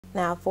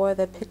Now for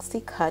the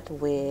pixie cut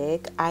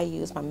wig, I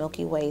use my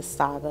Milky Way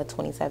Saga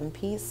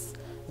 27-piece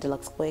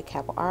deluxe wig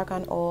cap with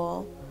argan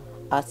oil,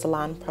 a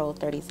Salon Pro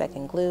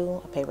 30-second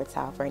glue, a paper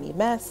towel for any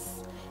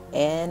mess,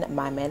 and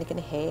my mannequin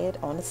head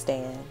on the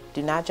stand.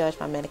 Do not judge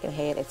my mannequin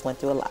head, it's went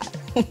through a lot.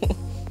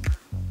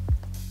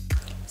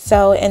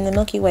 So in the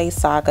Milky Way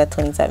Saga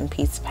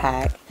 27-piece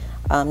pack,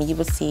 you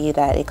will see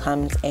that it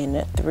comes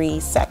in 3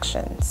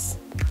 sections.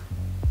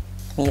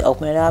 When you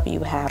open it up, you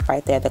have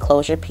right there the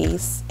closure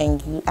piece,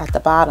 and you at the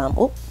bottom,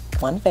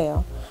 one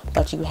fell,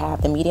 but you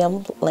have the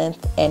medium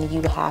length and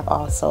you have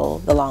also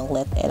the long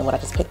length, and what I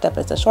just picked up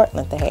is the short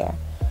length of hair.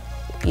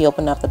 You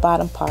open up the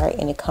bottom part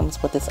and it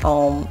comes with its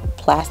own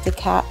plastic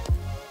cap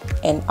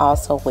and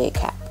also wig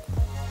cap.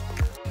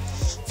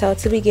 So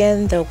to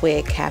begin the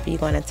wig cap, you're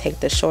going to take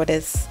the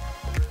shortest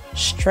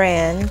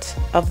strand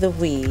of the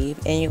weave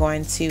and you're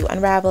going to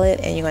unravel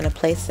it and you're going to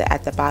place it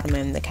at the bottom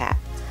in the cap.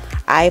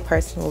 I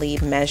personally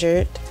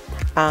measured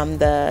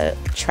the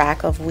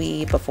track of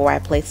weave before I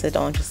placed it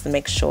on just to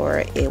make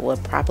sure it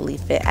would properly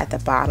fit at the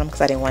bottom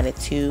because I didn't want it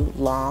too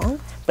long,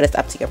 but it's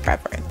up to your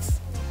preference.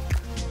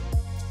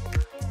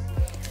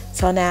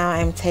 So now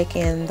I'm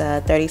taking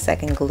the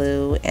 30-second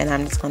glue and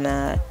I'm just going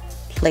to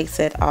place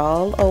it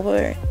all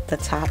over the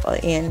top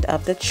end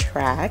of the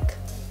track.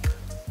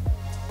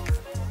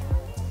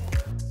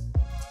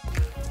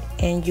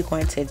 And you're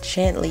going to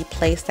gently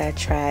place that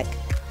track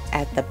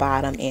at the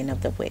bottom end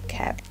of the wig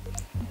cap.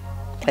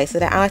 Place it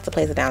down. I like to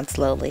place it down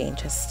slowly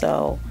just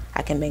so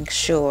I can make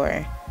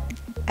sure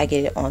I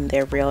get it on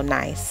there real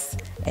nice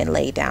and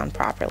laid down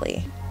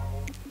properly.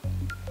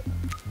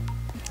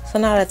 So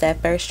now that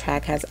that first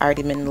track has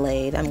already been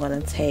laid, I'm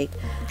going to take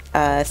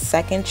a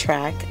second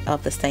track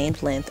of the same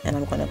length and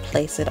I'm going to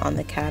place it on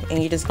the cap, and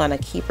you're just going to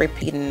keep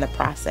repeating the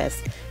process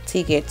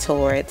till you get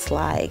towards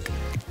like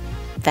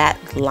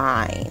that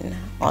line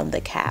on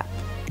the cap.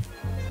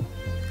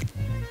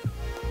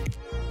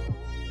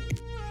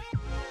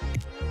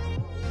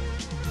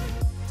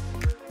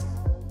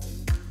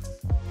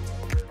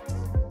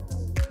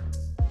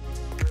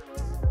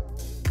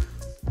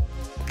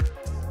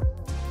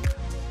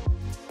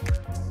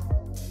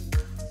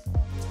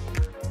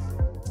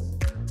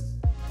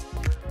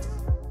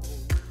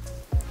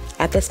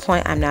 At this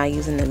point, I'm now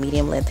using the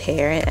medium length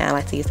hair, and I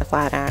like to use the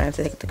flat iron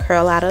to take the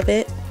curl out of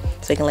it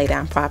so it can lay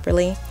down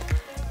properly.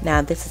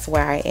 Now this is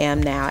where I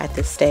am now at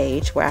this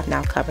stage where I've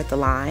now covered the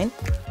line.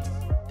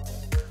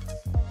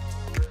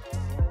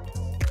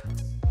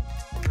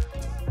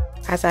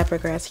 As I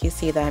progress, you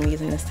see that I'm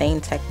using the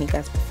same technique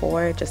as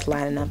before, just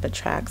lining up the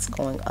tracks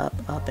going up,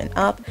 up, and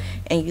up.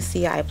 And you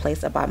see I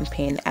place a bottom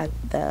pin at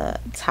the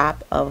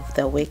top of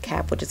the wig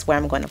cap, which is where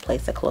I'm going to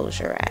place the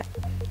closure at.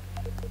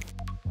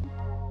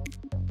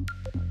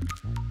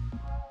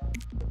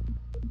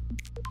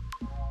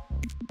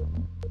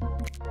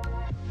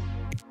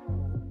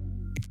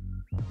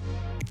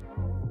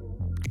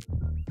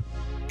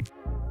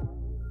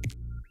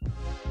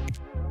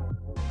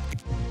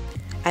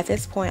 At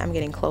this point, I'm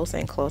getting closer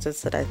and closer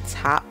to the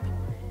top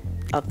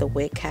of the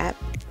wig cap,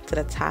 to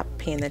the top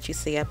pin that you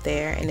see up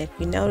there. And if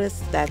you notice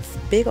that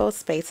big old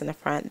space in the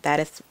front, that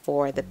is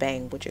for the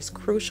bang, which is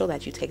crucial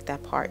that you take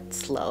that part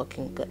slow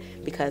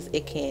because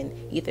it can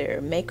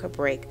either make or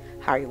break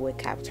how your wig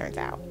cap turns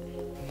out.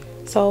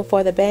 So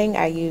for the bang,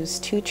 I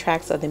used 2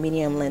 tracks of the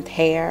medium length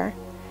hair,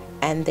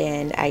 and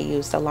then I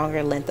used a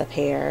longer length of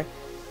hair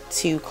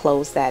to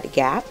close that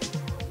gap.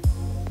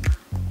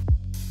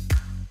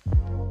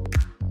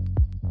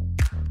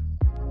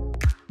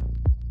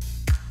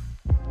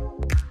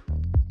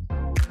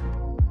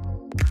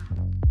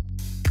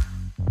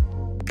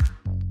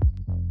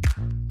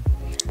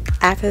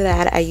 After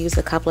that, I used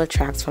a couple of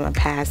tracks from a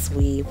past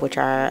weave, which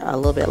are a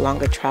little bit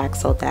longer tracks,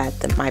 so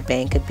that my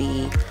bang could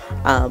be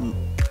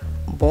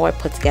more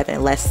put together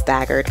and less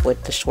staggered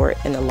with the short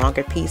and the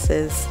longer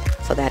pieces,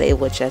 so that it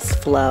would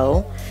just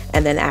flow.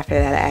 And then after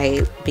that,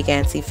 I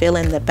began to fill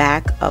in the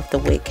back of the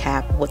wig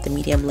cap with the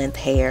medium length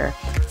hair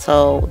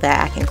so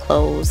that I can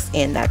close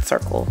in that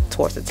circle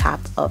towards the top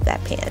of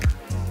that pin.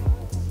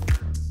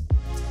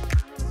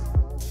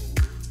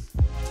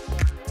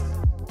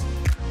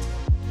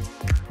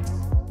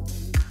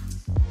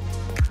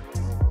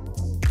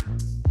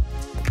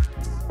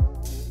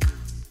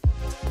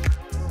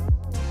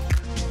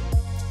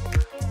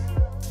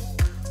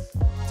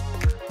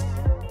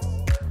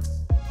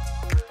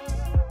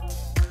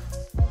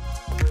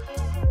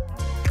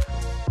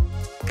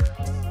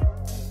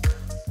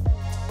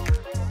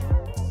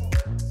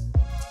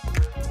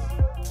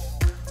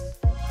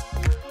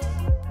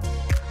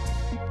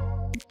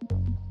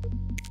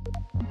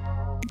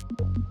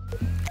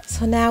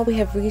 So now we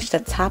have reached the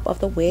top of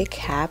the wig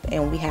cap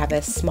and we have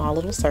a small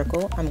little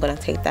circle. I'm going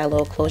to take that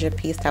little closure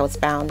piece that was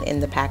found in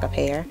the pack of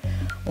hair.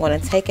 I'm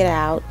going to take it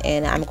out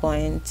and I'm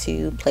going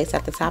to place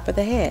at the top of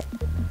the head.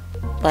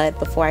 But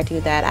before I do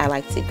that, I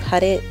like to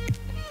cut it,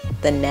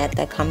 the net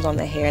that comes on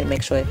the hair, to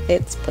make sure it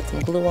fits, put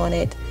some glue on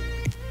it,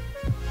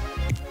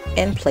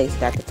 and place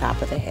it at the top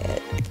of the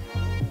head.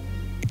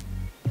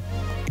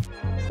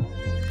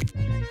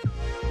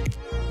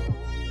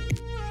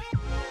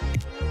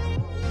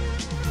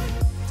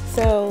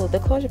 So the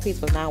closure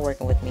piece was not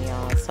working with me,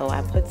 y'all, so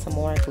I put some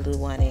more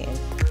glue on it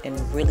and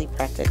really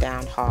pressed it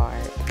down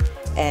hard.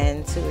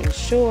 And to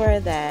ensure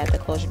that the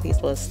closure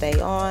piece will stay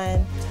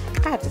on,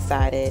 I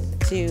decided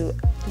to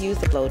use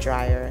the blow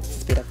dryer to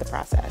speed up the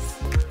process.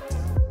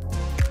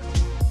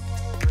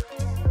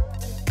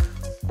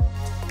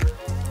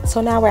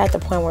 So now we're at the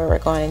point where we're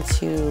going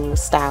to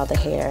style the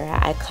hair.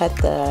 I cut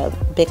the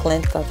big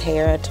length of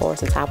hair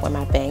towards the top where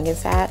my bang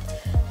is at,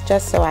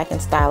 just so I can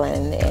style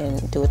it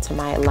and do it to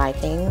my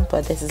liking.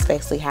 But this is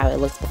basically how it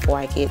looks before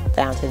I get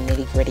down to the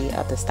nitty gritty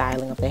of the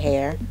styling of the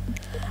hair.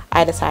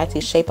 I decided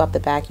to shape up the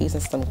back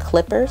using some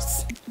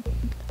clippers,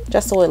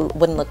 just so it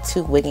wouldn't look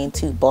too wiggy and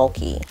too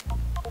bulky.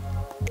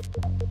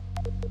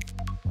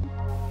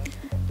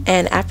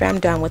 And after I'm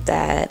done with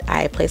that,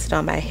 I place it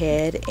on my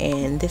head,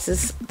 and this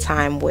is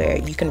time where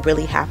you can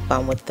really have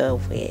fun with the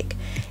wig.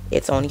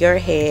 It's on your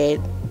head,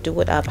 do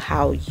it up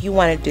how you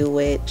want to do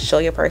it, show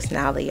your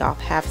personality off,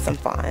 have some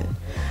fun.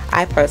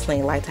 I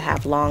personally like to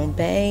have long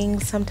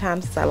bangs.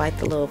 Sometimes I like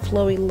the little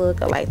flowy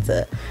look. I like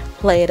to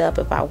play it up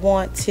if I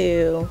want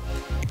to.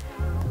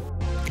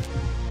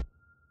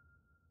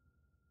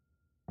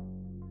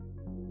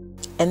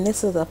 And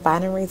this is the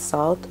final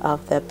result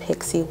of the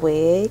PIXIE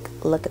wig.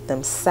 Look at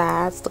them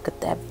sides, look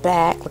at that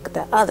back, look at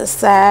the other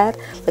side,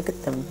 look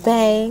at them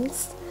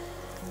bangs.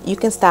 You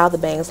can style the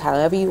bangs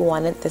however you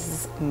want it. This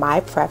is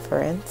my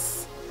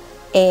preference.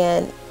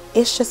 And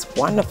it's just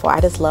wonderful. I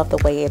just love the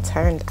way it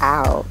turned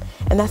out.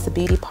 And that's the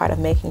beauty part of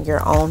making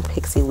your own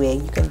PIXIE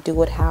wig. You can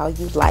do it how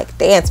you like.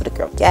 Dance with a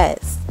girl,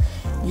 yes.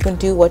 You can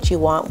do what you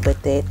want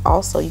with it.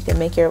 Also, you can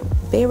make your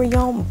very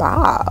own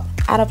bob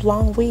out of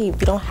long weave.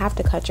 You don't have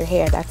to cut your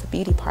hair. That's the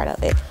beauty part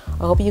of it.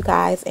 I hope you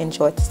guys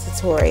enjoyed this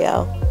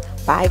tutorial.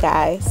 Bye,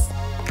 guys.